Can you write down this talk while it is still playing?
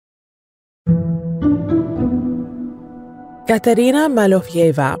Katerina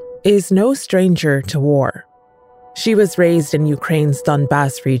Malofyeva is no stranger to war. She was raised in Ukraine's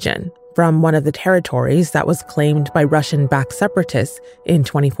Donbas region, from one of the territories that was claimed by Russian-backed separatists in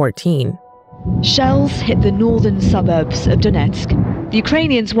 2014. Shells hit the northern suburbs of Donetsk. The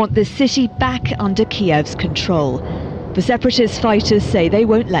Ukrainians want the city back under Kiev's control. The separatist fighters say they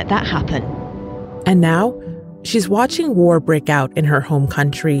won't let that happen. And now, she's watching war break out in her home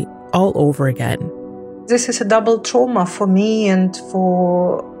country all over again. This is a double trauma for me and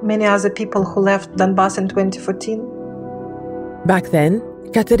for many other people who left Donbas in 2014. Back then,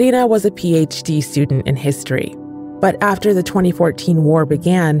 Katerina was a PhD student in history. But after the 2014 war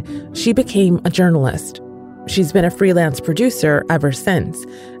began, she became a journalist. She's been a freelance producer ever since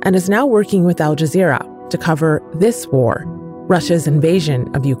and is now working with Al Jazeera to cover this war, Russia's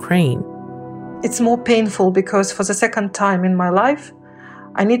invasion of Ukraine. It's more painful because for the second time in my life,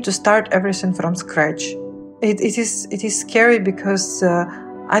 I need to start everything from scratch. It is scary because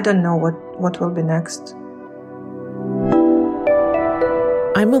I don't know what will be next.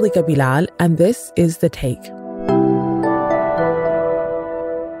 I'm Malika Bilal, and this is The Take.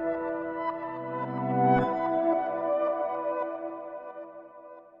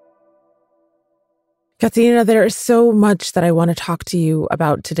 Katerina, there is so much that I want to talk to you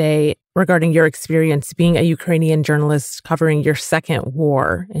about today regarding your experience being a Ukrainian journalist covering your second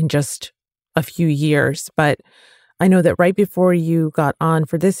war in just a few years. But I know that right before you got on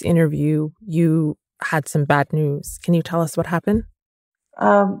for this interview, you had some bad news. Can you tell us what happened?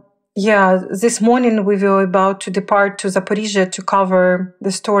 This morning we were about to depart to Zaporizhia to cover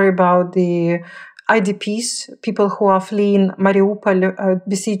the story about the IDPs, people who are fleeing Mariupol, a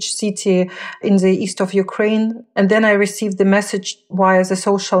besieged city in the east of Ukraine. And then I received the message via the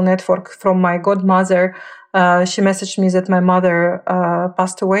social network from my godmother. She messaged me that my mother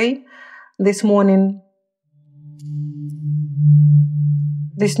passed away this morning.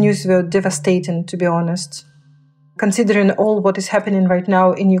 This news was devastating, to be honest. Considering all what is happening right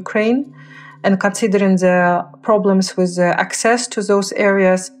now in Ukraine, and considering the problems with access to those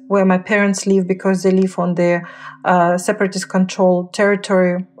areas where my parents live because they live on the separatist-controlled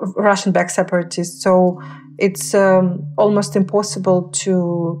territory, Russian-backed separatists. So it's almost impossible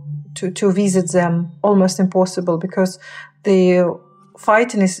to visit them, almost impossible, because the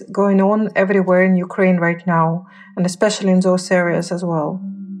fighting is going on everywhere in Ukraine right now, and especially in those areas as well.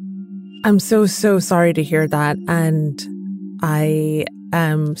 I'm so sorry to hear that, and I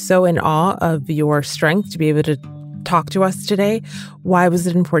am so in awe of your strength to be able to talk to us today. Why was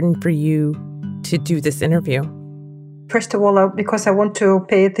it important for you to do this interview? First of all, because I want to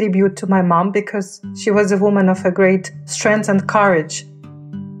pay a tribute to my mom, because she was a woman of a great strength and courage.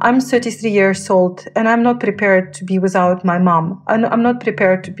 I'm 33 years old, and I'm not prepared to be without my mom. I'm not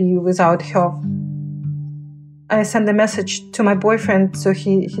prepared to be without her. I sent a message to my boyfriend, so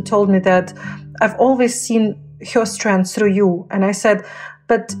he told me that I've always seen her strength through you. And I said,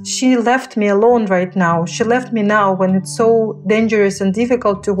 but she left me alone right now. She left me now when it's so dangerous and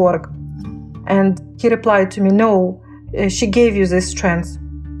difficult to work. And he replied to me, no, she gave you this strength.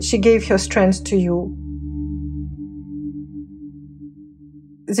 She gave her strength to you.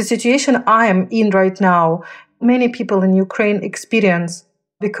 The situation I am in right now, many people in Ukraine experience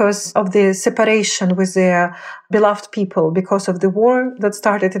because of the separation with their beloved people, because of the war that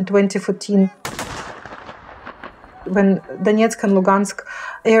started in 2014. When Donetsk and Lugansk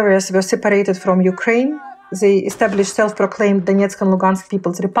areas were separated from Ukraine, they established self-proclaimed Donetsk and Lugansk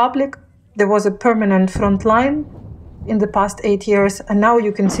People's Republic. There was a permanent front line in the past 8 years, and now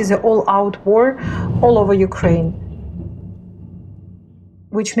you can see the all-out war all over Ukraine,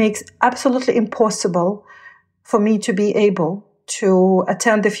 which makes absolutely impossible for me to be able to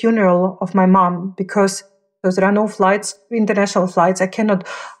attend the funeral of my mom because there are no flights, international flights. I cannot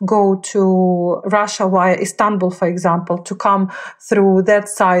go to Russia via Istanbul, for example, to come through that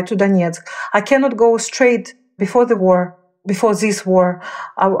side to Donetsk. I cannot go straight before the war, before this war.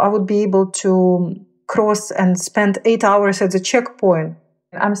 I would be able to cross and spend 8 hours at the checkpoint.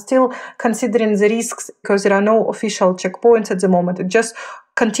 I'm still considering the risks because there are no official checkpoints at the moment. It's just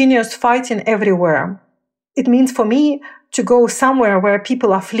continuous fighting everywhere. It means for me to go somewhere where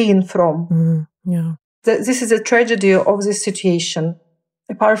people are fleeing from. This is a tragedy of this situation.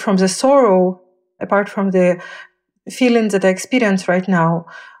 Apart from the sorrow, apart from the feelings that I experience right now,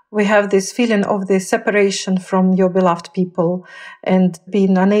 we have this feeling of the separation from your beloved people and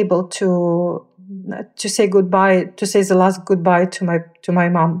being unable to say goodbye, to say the last goodbye to my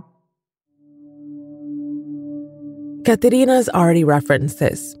mom. Katerina's already referenced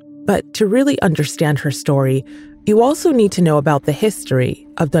this, but to really understand her story, you also need to know about the history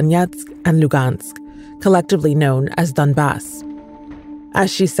of Donetsk and Lugansk. collectively known as Donbass.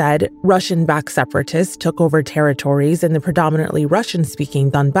 As she said, Russian-backed separatists took over territories in the predominantly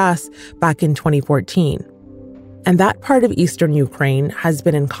Russian-speaking Donbass back in 2014. And that part of eastern Ukraine has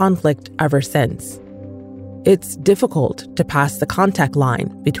been in conflict ever since. It's difficult to pass the contact line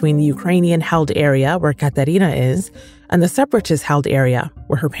between the Ukrainian-held area where Katerina is and the separatist-held area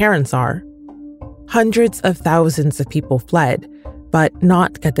where her parents are. Hundreds of thousands of people fled, but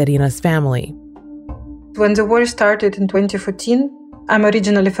not Katerina's family. When the war started in 2014, I'm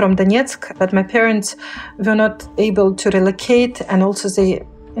originally from Donetsk, but my parents were not able to relocate, and also they,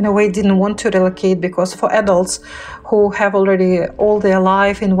 in a way, didn't want to relocate because for adults who have already all their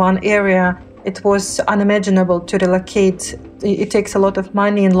life in one area, it was unimaginable to relocate. It takes a lot of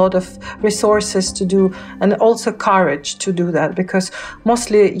money and a lot of resources to do, and also courage to do that, because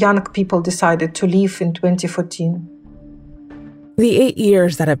mostly young people decided to leave in 2014. The 8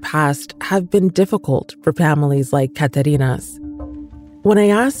 years that have passed have been difficult for families like Katerina's. When I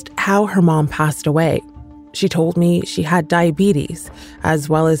asked how her mom passed away, she told me she had diabetes as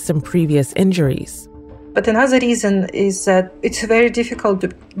well as some previous injuries. But another reason is that it's very difficult to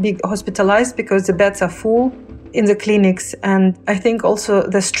be hospitalized because the beds are full in the clinics. And I think also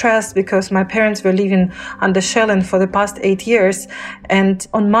the stress, because my parents were living under shelling for the past 8 years. And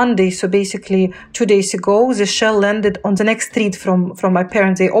on Monday, so basically 2 days ago, the shell landed on the next street from my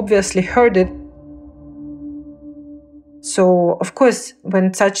parents. They obviously heard it. So, of course,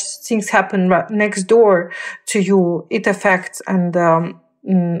 when such things happen right next door to you, it affects. And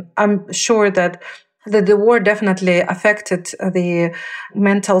I'm sure that the war definitely affected the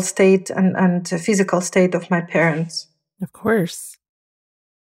mental state and physical state of my parents. Of course.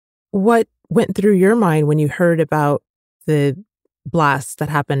 What went through your mind when you heard about the blast that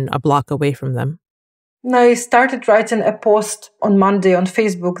happened a block away from them? I started writing a post on Monday on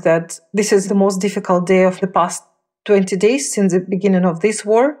Facebook that this is the most difficult day of the past 20 days since the beginning of this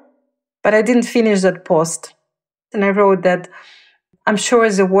war. But I didn't finish that post. And I wrote that I'm sure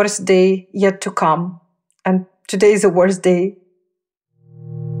it's the worst day yet to come. And today is the worst day.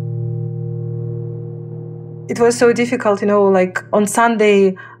 It was so difficult, like on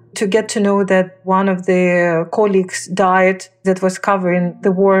Sunday to get to know that one of the colleagues died that was covering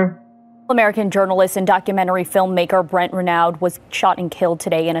the war. American journalist and documentary filmmaker Brent Renaud was shot and killed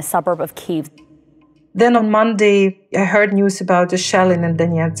today in a suburb of Kyiv. Then on Monday, I heard news about the shelling in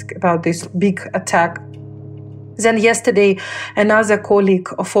Donetsk, about this big attack. Then yesterday, another colleague,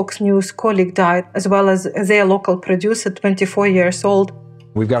 a Fox News colleague, died, as well as their local producer, 24 years old.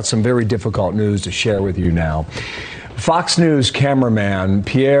 We've got some very difficult news to share with you now. Fox News cameraman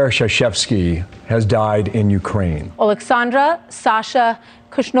Pierre Shashevsky has died in Ukraine. Alexandra Sasha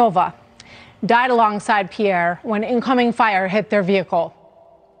Kushnova died alongside Pierre when incoming fire hit their vehicle.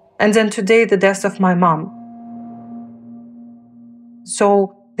 And then today, the death of my mom.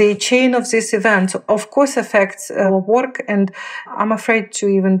 So the chain of this event, of course, affects our work, and I'm afraid to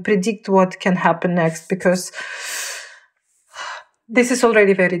even predict what can happen next, because this is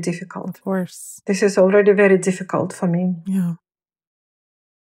already very difficult. Of course. This is already very difficult for me. Yeah.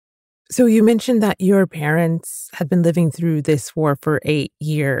 So you mentioned that your parents had been living through this war for 8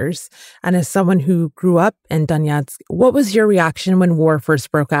 years. And as someone who grew up in Donetsk, what was your reaction when war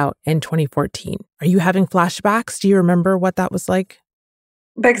first broke out in 2014? Are you having flashbacks? Do you remember what that was like?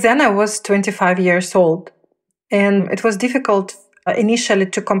 Back then, I was 25 years old. And it was difficult initially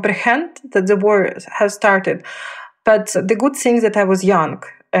to comprehend that the war has started. But the good thing that I was young.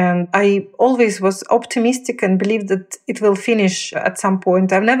 And I always was optimistic and believed that it will finish at some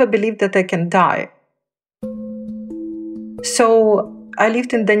point. I've never believed that I can die. So I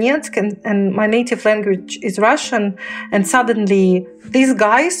lived in Donetsk, and my native language is Russian. And suddenly these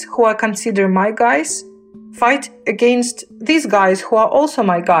guys, who I consider my guys, fight against these guys who are also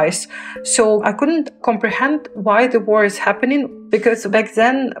my guys. So I couldn't comprehend why the war is happening, because back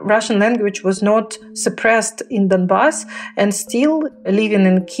then Russian language was not suppressed in Donbass, and still living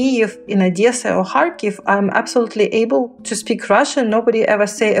in Kyiv, in Odessa or Kharkiv, I'm absolutely able to speak Russian. Nobody ever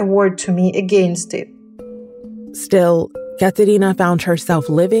say a word to me against it. Still, Katerina found herself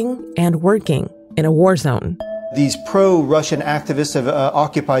living and working in a war zone. These pro-Russian activists have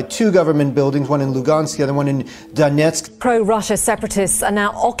occupied 2 government buildings, one in Lugansk, the other one in Donetsk. Pro-Russia separatists are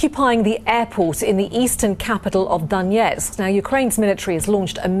now occupying the airport in the eastern capital of Donetsk. Now, Ukraine's military has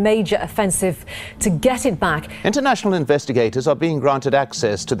launched a major offensive to get it back. International investigators are being granted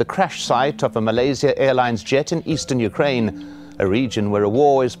access to the crash site of a Malaysia Airlines jet in eastern Ukraine, a region where a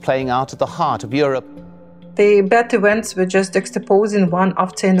war is playing out at the heart of Europe. The bad events were just exposing one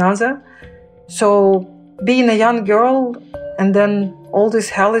after another. So being a young girl and then all this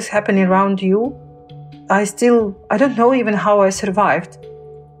hell is happening around you, I don't know even how I survived.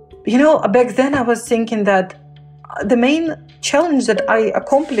 Back then I was thinking that the main challenge that I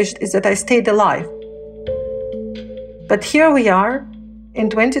accomplished is that I stayed alive. But here we are in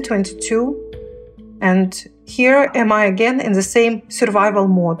 2022, and here am I again in the same survival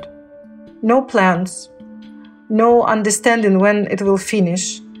mode. No plans, no understanding when it will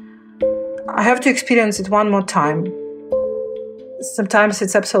finish. I have to experience it one more time. Sometimes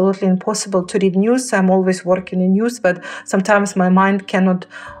it's absolutely impossible to read news. I'm always working in news, but sometimes my mind cannot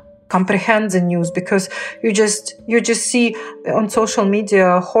comprehend the news because you just see on social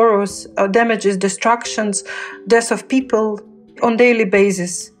media horrors, damages, destructions, deaths of people on daily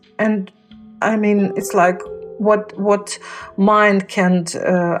basis. And I mean, it's like what mind can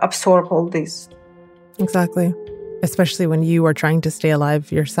absorb all this? Exactly. Especially when you are trying to stay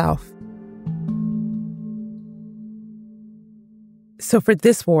alive yourself. So for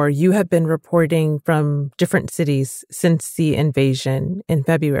this war, you have been reporting from different cities since the invasion in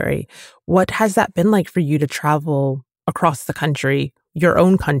February. What has that been like for you to travel across the country, your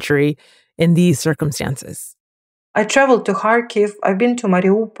own country, in these circumstances? I traveled to Kharkiv. I've been to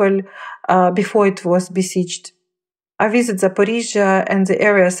Mariupol before it was besieged. I visited Zaporizhia and the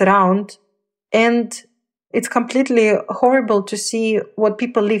areas around. And it's completely horrible to see what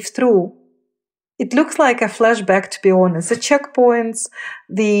people live through. It looks like a flashback, to be honest. The checkpoints,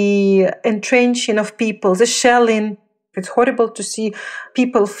 the entrenching of people, the shelling. It's horrible to see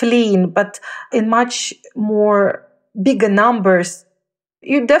people fleeing, but in much more bigger numbers.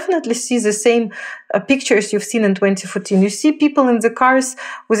 You definitely see the same pictures you've seen in 2014. You see people in the cars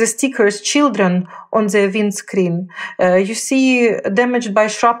with the stickers, children on their windscreen. You see damaged by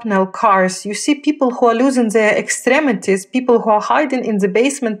shrapnel cars. You see people who are losing their extremities, people who are hiding in the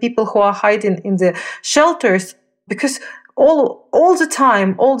basement, people who are hiding in the shelters. Because all the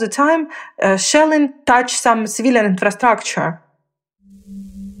time, shelling touch some civilian infrastructure.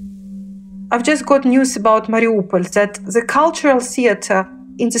 I've just got news about Mariupol that the cultural theater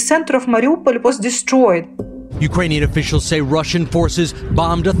in the center of Mariupol was destroyed. Ukrainian officials say Russian forces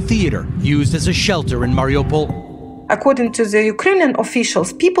bombed a theater used as a shelter in Mariupol. According to the Ukrainian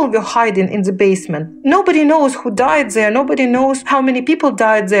officials, people were hiding in the basement. Nobody knows who died there. Nobody knows how many people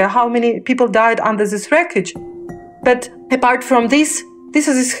died there, how many people died under this wreckage. But apart from this is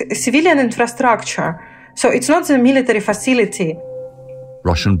a civilian infrastructure. So it's not the military facility.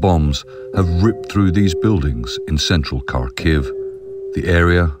 Russian bombs have ripped through these buildings in central Kharkiv. The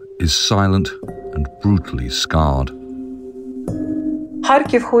area is silent and brutally scarred.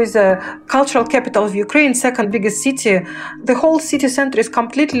 Kharkiv, who is the cultural capital of Ukraine, second biggest city, the whole city center is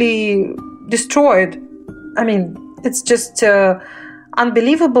completely destroyed. I mean, it's just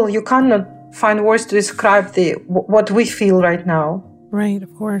unbelievable. You cannot find words to describe what we feel right now. Right,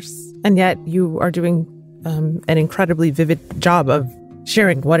 of course. And yet you are doing an incredibly vivid job of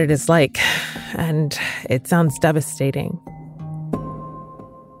sharing what it is like, and it sounds devastating.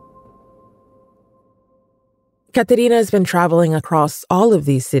 Katerina has been traveling across all of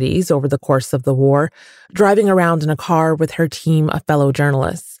these cities over the course of the war, driving around in a car with her team of fellow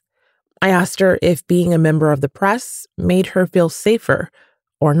journalists. I asked her if being a member of the press made her feel safer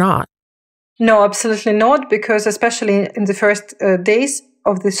or not. No, absolutely not, because especially in the first days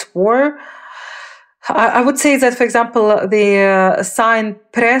of this war, I would say that, for example, the sign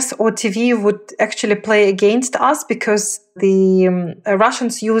press or TV would actually play against us because the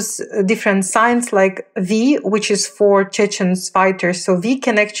Russians use different signs like V, which is for Chechen fighters. So V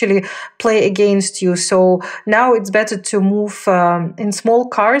can actually play against you. So now it's better to move in small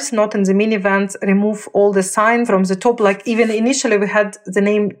cars, not in the minivans, remove all the signs from the top. Like even initially we had the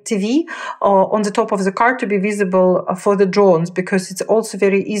name TV on the top of the car to be visible for the drones, because it's also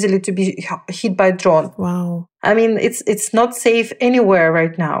very easily to be hit by drone. Wow. I mean, it's not safe anywhere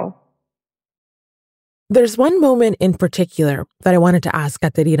right now. There's one moment in particular that I wanted to ask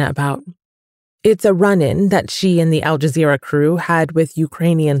Katerina about. It's a run-in that she and the Al Jazeera crew had with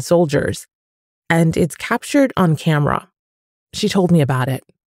Ukrainian soldiers, and it's captured on camera. She told me about it.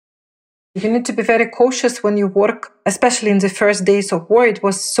 You need to be very cautious when you work, especially in the first days of war. It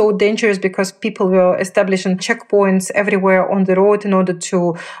was so dangerous because people were establishing checkpoints everywhere on the road in order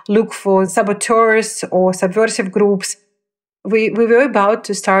to look for saboteurs or subversive groups. We were about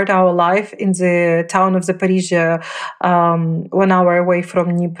to start our life in the town of Zaporizhia, 1 hour away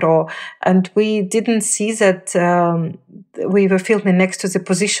from Dnipro, and we didn't see that we were filming next to the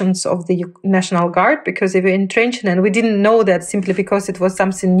positions of the National Guard because they were entrenched, and we didn't know that simply because it was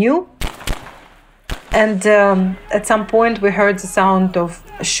something new. And at some point we heard the sound of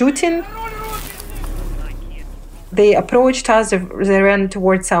shooting. They approached us, they ran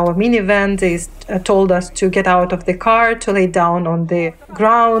towards our minivan, they told us to get out of the car, to lay down on the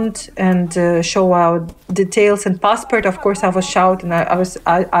ground and show our details and passport. Of course, I was shouting,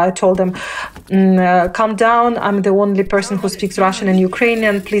 I told them, calm down, I'm the only person who speaks Russian and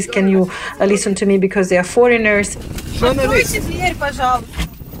Ukrainian, please can you listen to me because they are foreigners.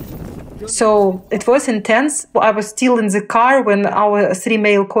 So it was intense. I was still in the car when our 3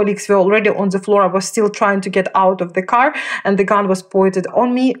 male colleagues were already on the floor. I was still trying to get out of the car and the gun was pointed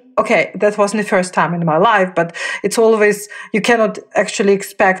on me. Okay, that wasn't the first time in my life, but it's always, you cannot actually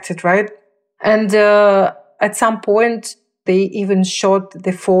expect it, right? And at some point, they even shot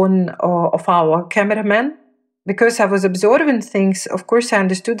the phone of our cameraman. Because I was observing things, of course, I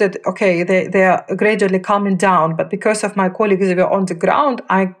understood that, okay, they are gradually calming down. But because of my colleagues who were on the ground,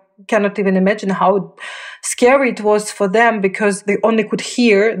 I cannot even imagine how scary it was for them because they only could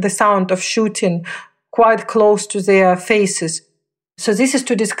hear the sound of shooting quite close to their faces. So this is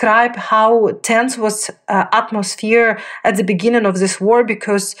to describe how tense was atmosphere at the beginning of this war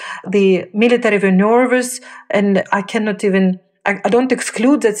because the military were nervous and I don't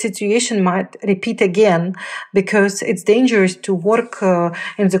exclude that situation might repeat again because it's dangerous to work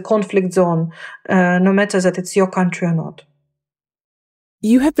in the conflict zone, no matter that it's your country or not.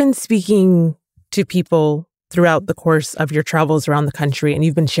 You have been speaking to people throughout the course of your travels around the country, and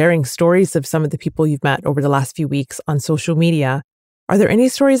you've been sharing stories of some of the people you've met over the last few weeks on social media. Are there any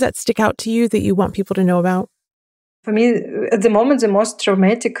stories that stick out to you that you want people to know about? For me, at the moment, the most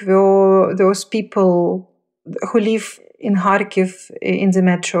traumatic were those people who live in Kharkiv, in the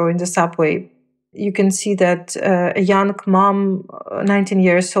metro, in the subway. You can see that a young mom, 19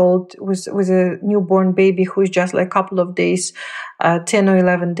 years old, with a newborn baby who is just like a couple of days, 10 or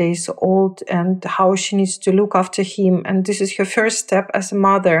 11 days old, and how she needs to look after him. And this is her first step as a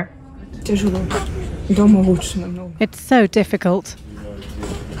mother. It's so difficult.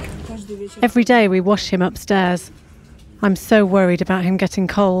 Every day we wash him upstairs. I'm so worried about him getting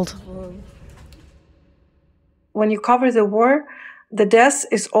cold. When you cover the war, the death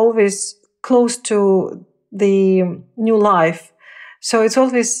is always close to the new life. So it's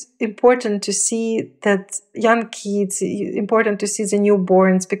always important to see that young kids, important to see the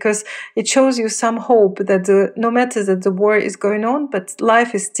newborns, because it shows you some hope that no matter that the war is going on, but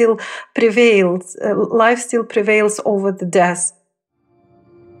life is still prevails. Life still prevails over the death.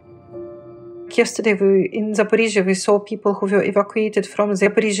 Yesterday in Zaporizhia, we saw people who were evacuated from the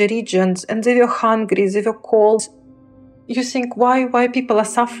Zaporizhia regions, and they were hungry, they were cold. You think, why people are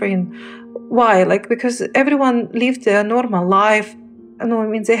suffering? Why? Because everyone lived their normal life.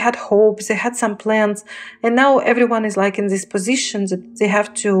 They had hopes, they had some plans. And now everyone is in this position that they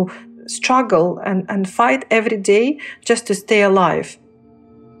have to struggle and fight every day just to stay alive.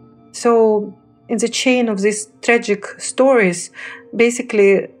 So in the chain of these tragic stories,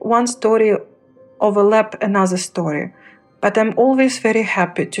 basically one story overlaps another story. But I'm always very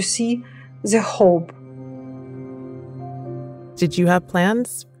happy to see the hope. Did you have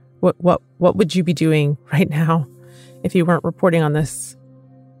plans? What would you be doing right now if you weren't reporting on this?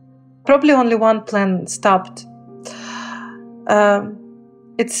 Probably only one plan stopped.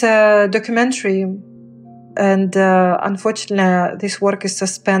 It's a documentary, and unfortunately, this work is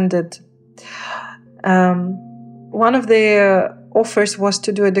suspended. One of the offers was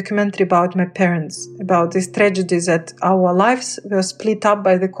to do a documentary about my parents, about this tragedy that our lives were split up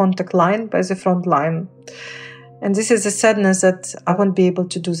by the contact line, by the front line. And this is a sadness that I won't be able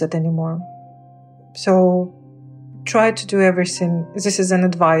to do that anymore. So try to do everything. This is an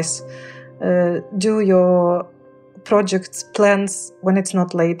advice. Do your projects, plans when it's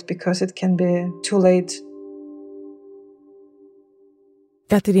not late, because it can be too late.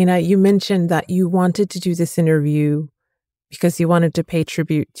 Katerina, you mentioned that you wanted to do this interview because you wanted to pay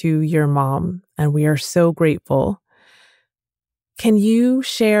tribute to your mom, and we are so grateful. Can you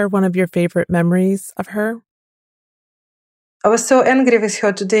share one of your favorite memories of her? I was so angry with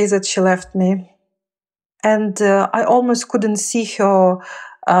her today that she left me. And I almost couldn't see her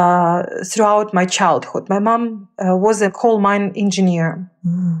throughout my childhood. My mom was a coal mine engineer,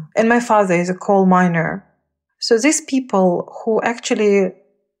 and my father is a coal miner. So these people who actually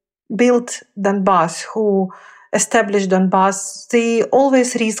built Donbass, who established Donbass, they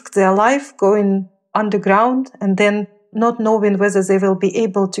always risked their life going underground and then not knowing whether they will be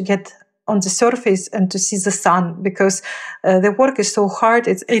able to get on the surface and to see the sun, because the work is so hard.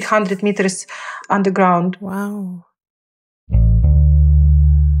 It's 800 meters underground. Wow.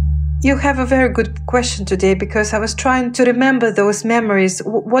 You have a very good question today, because I was trying to remember those memories,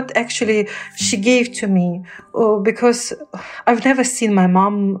 what actually she gave to me, because I've never seen my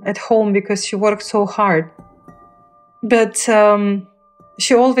mom at home because she worked so hard. But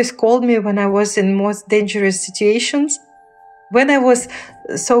she always called me when I was in most dangerous situations. When I was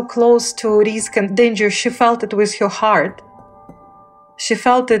so close to risk and danger, she felt it with her heart. She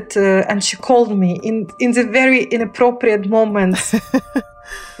felt it and she called me in the very inappropriate moments.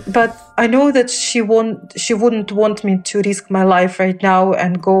 But I know that she wouldn't want me to risk my life right now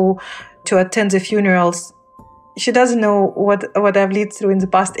and go to attend the funerals. She doesn't know what I've lived through in the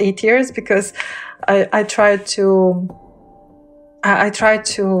past 8 years, because I tried to.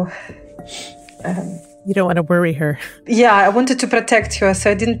 You don't want to worry her. Yeah, I wanted to protect her, so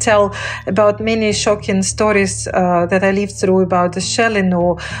I didn't tell about many shocking stories that I lived through about the shelling,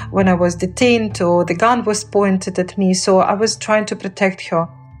 or when I was detained, or the gun was pointed at me. So I was trying to protect her.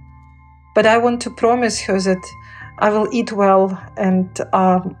 But I want to promise her that I will eat well and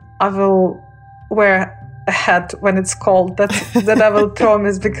I will wear a hat when it's cold. That I will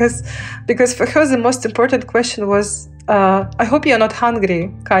promise, because for her the most important question was, I hope you're not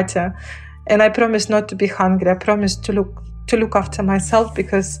hungry, Katya. And I promised not to be hungry. I promised to look after myself,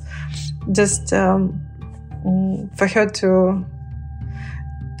 because just for her to,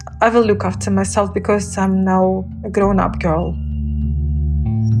 I will look after myself, because I'm now a grown-up girl.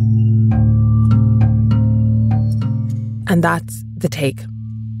 And that's The Take.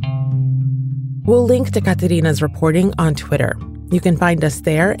 We'll link to Katerina's reporting on Twitter. You can find us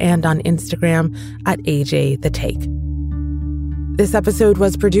there and on Instagram at AJ The Take. This episode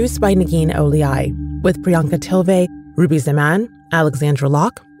was produced by Nagin Oliai, with Priyanka Tilve, Ruby Zaman, Alexandra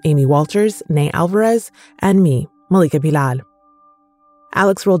Locke, Amy Walters, Nay Alvarez, and me, Malika Bilal.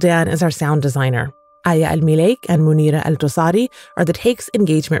 Alex Roldan is our sound designer. Aya Al-Milaik and Munira Al-Tosari are The Take's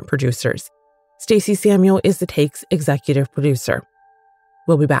engagement producers. Stacey Samuel is The Take's executive producer.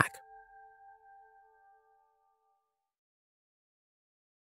 We'll be back.